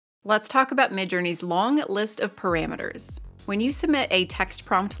Let's talk about Midjourney's long list of parameters. When you submit a text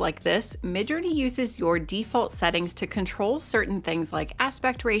prompt like this, Midjourney uses your default settings to control certain things like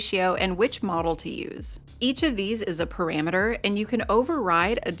aspect ratio and which model to use. Each of these is a parameter, and you can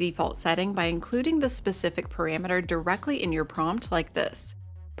override a default setting by including the specific parameter directly in your prompt like this.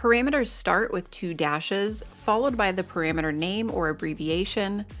 Parameters start with 2 dashes, followed by the parameter name or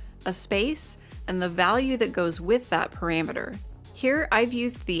abbreviation, a space, and the value that goes with that parameter. Here, I've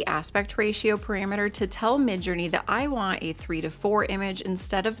used the aspect ratio parameter to tell Midjourney that I want a 3:4 image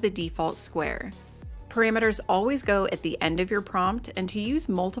instead of the default square. Parameters always go at the end of your prompt, and to use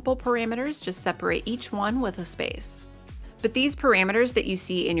multiple parameters, just separate each one with a space. But these parameters that you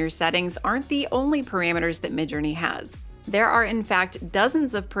see in your settings aren't the only parameters that Midjourney has. There are in fact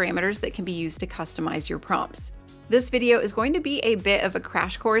dozens of parameters that can be used to customize your prompts. This video is going to be a bit of a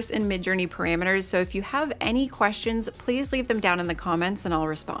crash course in Midjourney parameters, so if you have any questions, please leave them down in the comments and I'll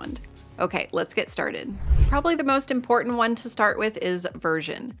respond. Okay, let's get started. Probably the most important one to start with is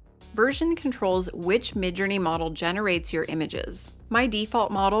version. Version controls which Midjourney model generates your images. My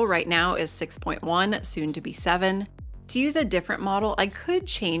default model right now is 6.1, soon to be 7. To use a different model, I could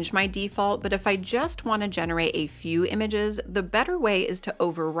change my default, but if I just want to generate a few images, the better way is to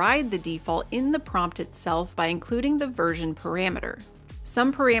override the default in the prompt itself by including the version parameter.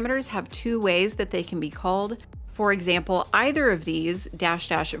 Some parameters have 2 ways that they can be called. For example, either of these,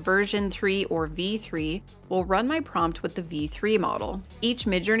 --version3 or v3, will run my prompt with the v3 model. Each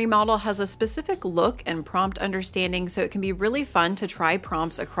Midjourney model has a specific look and prompt understanding, so it can be really fun to try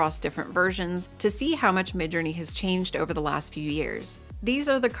prompts across different versions to see how much Midjourney has changed over the last few years. These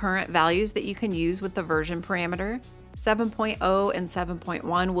are the current values that you can use with the version parameter. 7.0 and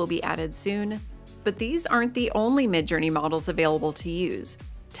 7.1 will be added soon, but these aren't the only Midjourney models available to use.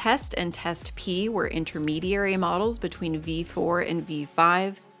 Test and testp were intermediary models between v4 and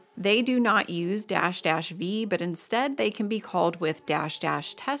v5. They do not use --v, but instead they can be called with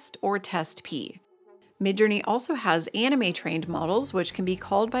 --test or testp. Midjourney also has anime-trained models, which can be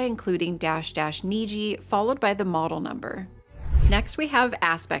called by including --niji followed by the model number. Next, we have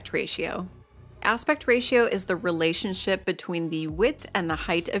aspect ratio. Aspect ratio is the relationship between the width and the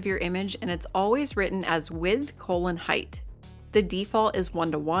height of your image, and it's always written as width:height. The default is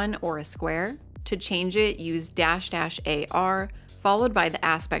 1:1 or a square. To change it, use --AR followed by the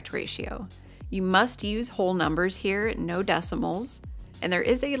aspect ratio. You must use whole numbers here, no decimals, and there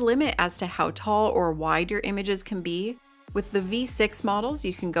is a limit as to how tall or wide your images can be. With the V6 models,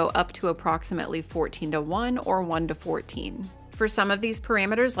 you can go up to approximately 14:1 or 1:14. For some of these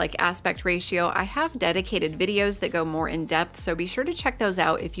parameters, like aspect ratio, I have dedicated videos that go more in depth, so be sure to check those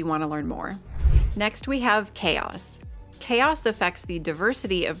out if you want to learn more. Next, we have chaos. Chaos affects the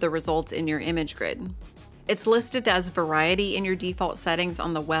diversity of the results in your image grid. It's listed as variety in your default settings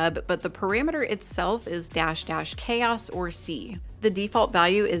on the web, but the parameter itself is --chaos or C. The default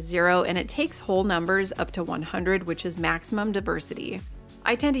value is 0, and it takes whole numbers up to 100, which is maximum diversity.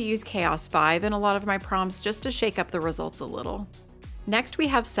 I tend to use chaos 5 in a lot of my prompts just to shake up the results a little. Next, we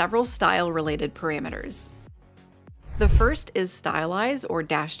have several style-related parameters. The first is Stylize or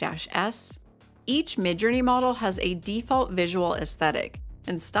 --S. Each Midjourney model has a default visual aesthetic,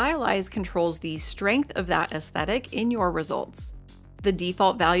 and Stylize controls the strength of that aesthetic in your results. The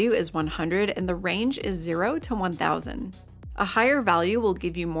default value is 100 and the range is 0 to 1000. A higher value will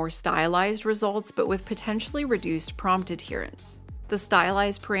give you more stylized results, but with potentially reduced prompt adherence. The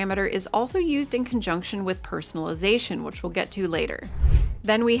Stylize parameter is also used in conjunction with personalization, which we'll get to later.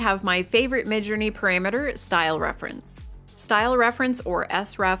 Then we have my favorite Midjourney parameter, style reference. Style reference, or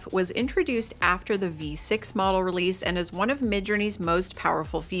sref, was introduced after the V6 model release and is one of Midjourney's most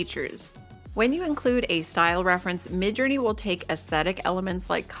powerful features. When you include a style reference, Midjourney will take aesthetic elements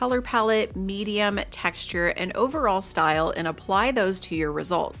like color palette, medium, texture, and overall style and apply those to your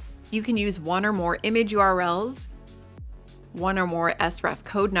results. You can use one or more image URLs, one or more sref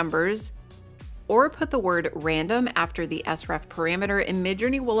code numbers, or put the word random after the sref parameter and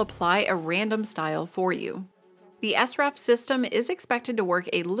Midjourney will apply a random style for you. The sref system is expected to work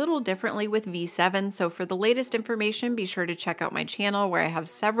a little differently with V7, so for the latest information, be sure to check out my channel where I have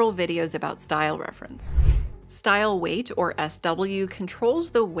several videos about style reference. Style weight, or SW, controls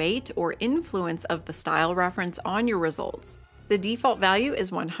the weight or influence of the style reference on your results. The default value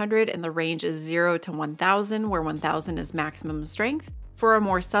is 100 and the range is 0 to 1000, where 1000 is maximum strength. For a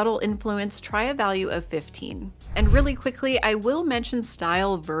more subtle influence, try a value of 15. And really quickly, I will mention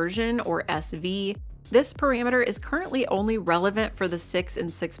style version, or SV. This parameter is currently only relevant for the 6 and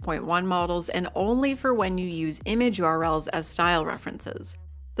 6.1 models and only for when you use image URLs as style references.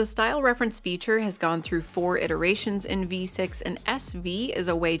 The style reference feature has gone through 4 iterations in V6, and SV is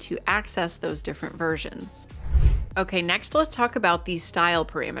a way to access those different versions. Okay, next let's talk about the style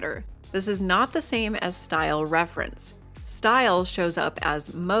parameter. This is not the same as style reference. Style shows up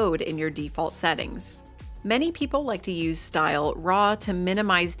as mode in your default settings. Many people like to use style raw to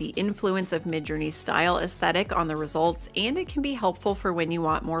minimize the influence of Midjourney's style aesthetic on the results, and it can be helpful for when you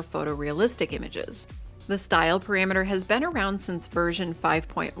want more photorealistic images. The style parameter has been around since version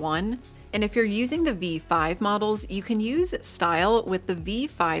 5.1, and if you're using the V5 models, you can use style with the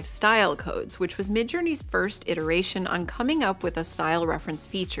V5 style codes, which was Midjourney's first iteration on coming up with a style reference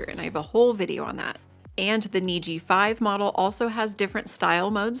feature, and I have a whole video on that. And the Niji 5 model also has different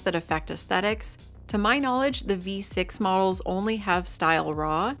style modes that affect aesthetics. To my knowledge, the V6 models only have style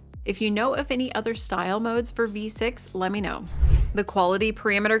raw. If you know of any other style modes for V6, let me know. The quality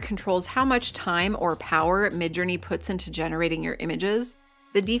parameter controls how much time or power Midjourney puts into generating your images.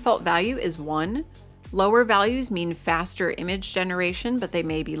 The default value is 1. Lower values mean faster image generation, but they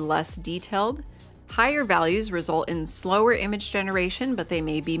may be less detailed. Higher values result in slower image generation, but they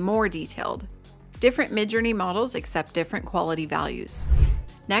may be more detailed. Different Midjourney models accept different quality values.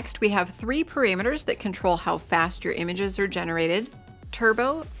 Next, we have 3 parameters that control how fast your images are generated: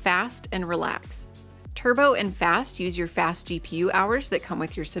 turbo, fast, and relax. Turbo and fast use your fast GPU hours that come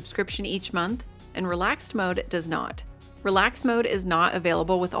with your subscription each month, and relaxed mode does not. Relax mode is not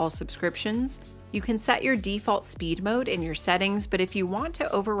available with all subscriptions. You can set your default speed mode in your settings, but if you want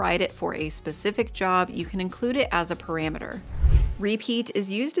to override it for a specific job, you can include it as a parameter. Repeat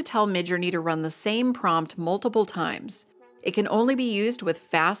is used to tell Midjourney to run the same prompt multiple times. It can only be used with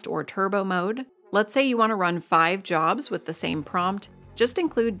fast or turbo mode. Let's say you want to run 5 jobs with the same prompt, just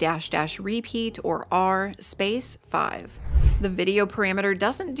include --repeat or R space 5. The video parameter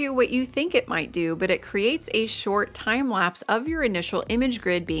doesn't do what you think it might do, but it creates a short time lapse of your initial image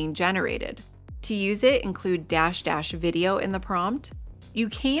grid being generated. To use it, include --video in the prompt. You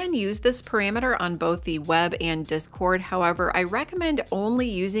can use this parameter on both the web and Discord. However, I recommend only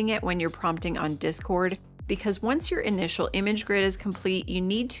using it when you're prompting on Discord, because once your initial image grid is complete, you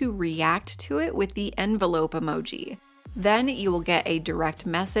need to react to it with the envelope emoji. Then you will get a direct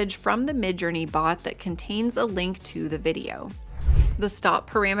message from the Midjourney bot that contains a link to the video. The stop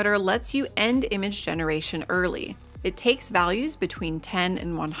parameter lets you end image generation early. It takes values between 10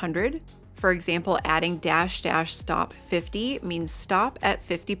 and 100. For example, adding --stop 50 means stop at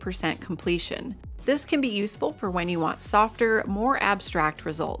 50% completion. This can be useful for when you want softer, more abstract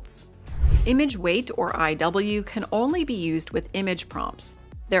results. Image weight, or IW, can only be used with image prompts.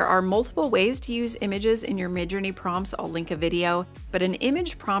 There are multiple ways to use images in your Midjourney prompts. I'll link a video, but an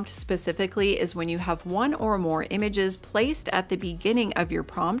image prompt specifically is when you have one or more images placed at the beginning of your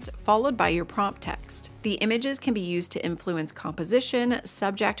prompt, followed by your prompt text. The images can be used to influence composition,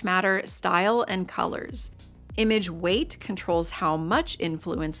 subject matter, style, and colors. Image weight controls how much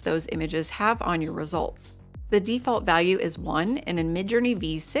influence those images have on your results. The default value is 1, and in Midjourney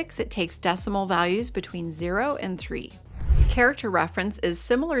V6 it takes decimal values between 0 and 3. Character reference is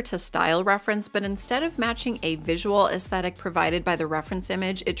similar to style reference, but instead of matching a visual aesthetic provided by the reference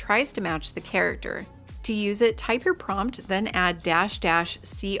image, it tries to match the character. To use it, type your prompt, then add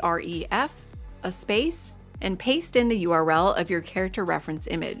 --cref, a space, and paste in the URL of your character reference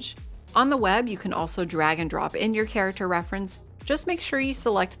image. On the web, you can also drag and drop in your character reference. Just make sure you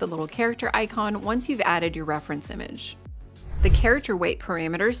select the little character icon once you've added your reference image. The character weight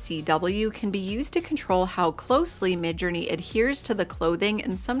parameter, CW, can be used to control how closely Midjourney adheres to the clothing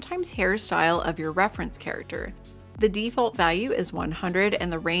and sometimes hairstyle of your reference character. The default value is 100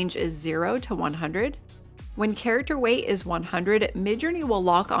 and the range is 0 to 100. When character weight is 100, Midjourney will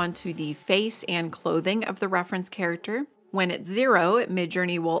lock onto the face and clothing of the reference character. When it's 0,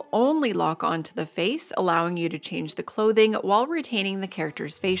 Midjourney will only lock onto the face, allowing you to change the clothing while retaining the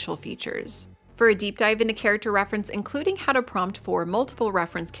character's facial features. For a deep dive into character reference, including how to prompt for multiple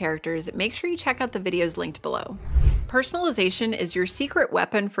reference characters, make sure you check out the videos linked below. Personalization is your secret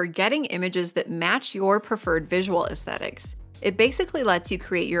weapon for getting images that match your preferred visual aesthetics. It basically lets you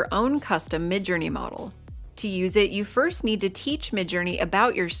create your own custom Midjourney model. To use it, you first need to teach Midjourney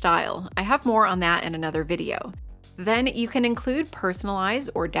about your style. I have more on that in another video. Then you can include personalize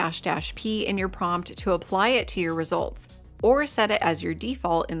or --p in your prompt to apply it to your results, or set it as your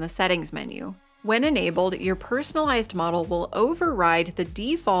default in the settings menu. When enabled, your personalized model will override the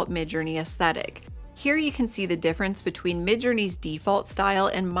default Midjourney aesthetic. Here you can see the difference between Midjourney's default style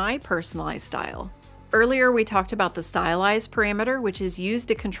and my personalized style. Earlier, we talked about the Stylize parameter, which is used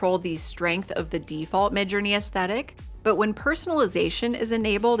to control the strength of the default Midjourney aesthetic, but when personalization is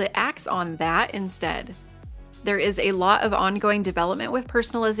enabled, it acts on that instead. There is a lot of ongoing development with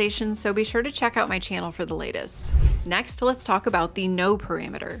personalization, so be sure to check out my channel for the latest. Next, let's talk about the no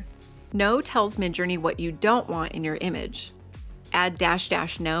parameter. No tells Midjourney what you don't want in your image. Add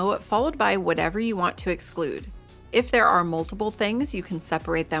 --no followed by whatever you want to exclude. If there are multiple things, you can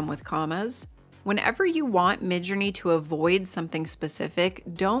separate them with commas. Whenever you want Midjourney to avoid something specific,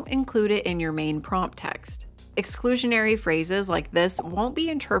 don't include it in your main prompt text. Exclusionary phrases like this won't be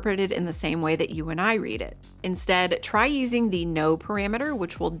interpreted in the same way that you and I read it. Instead, try using the no parameter,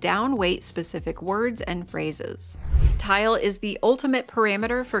 which will downweight specific words and phrases. Tile is the ultimate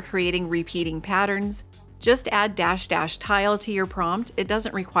parameter for creating repeating patterns. Just add --tile to your prompt. It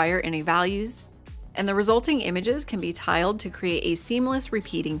doesn't require any values. And the resulting images can be tiled to create a seamless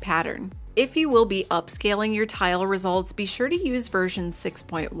repeating pattern. If you will be upscaling your tile results, be sure to use version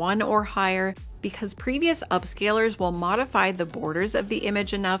 6.1 or higher, because previous upscalers will modify the borders of the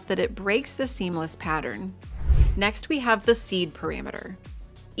image enough that it breaks the seamless pattern. Next, we have the seed parameter.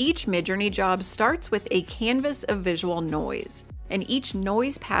 Each Midjourney job starts with a canvas of visual noise, and each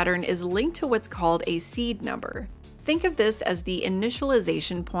noise pattern is linked to what's called a seed number. Think of this as the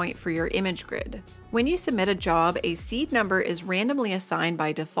initialization point for your image grid. When you submit a job, a seed number is randomly assigned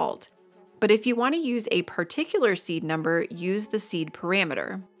by default. But if you want to use a particular seed number, use the seed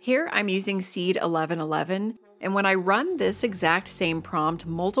parameter. Here I'm using seed 1111, and when I run this exact same prompt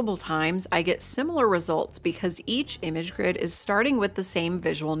multiple times, I get similar results because each image grid is starting with the same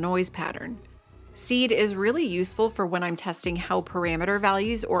visual noise pattern. Seed is really useful for when I'm testing how parameter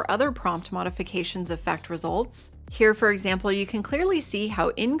values or other prompt modifications affect results. Here, for example, you can clearly see how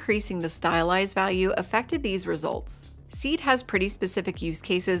increasing the Stylize value affected these results. Seed has pretty specific use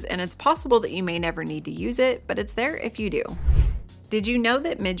cases, and it's possible that you may never need to use it, but it's there if you do. Did you know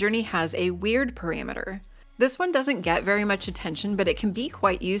that Midjourney has a weird parameter? This one doesn't get very much attention, but it can be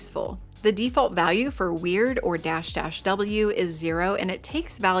quite useful. The default value for weird or --w is 0, and it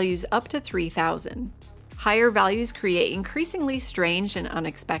takes values up to 3000. Higher values create increasingly strange and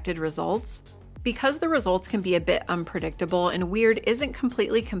unexpected results. Because the results can be a bit unpredictable and weird isn't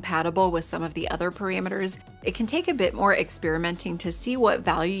completely compatible with some of the other parameters, it can take a bit more experimenting to see what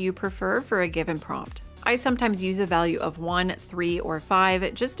value you prefer for a given prompt. I sometimes use a value of 1, 3, or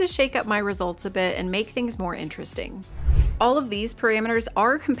 5 just to shake up my results a bit and make things more interesting. All of these parameters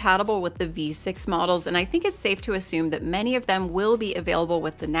are compatible with the V6 models, and I think it's safe to assume that many of them will be available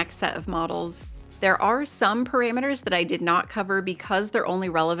with the next set of models. There are some parameters that I did not cover because they're only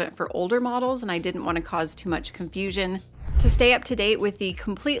relevant for older models and I didn't want to cause too much confusion. To stay up to date with the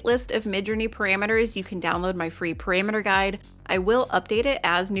complete list of Midjourney parameters, you can download my free parameter guide. I will update it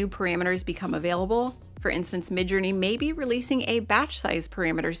as new parameters become available. For instance, Midjourney may be releasing a batch size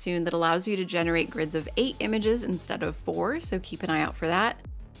parameter soon that allows you to generate grids of 8 images instead of 4, so keep an eye out for that.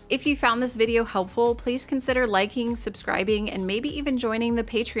 If you found this video helpful, please consider liking, subscribing, and maybe even joining the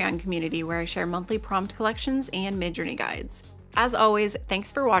Patreon community where I share monthly prompt collections and Midjourney guides. As always,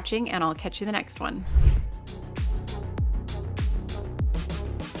 thanks for watching, and I'll catch you in the next one.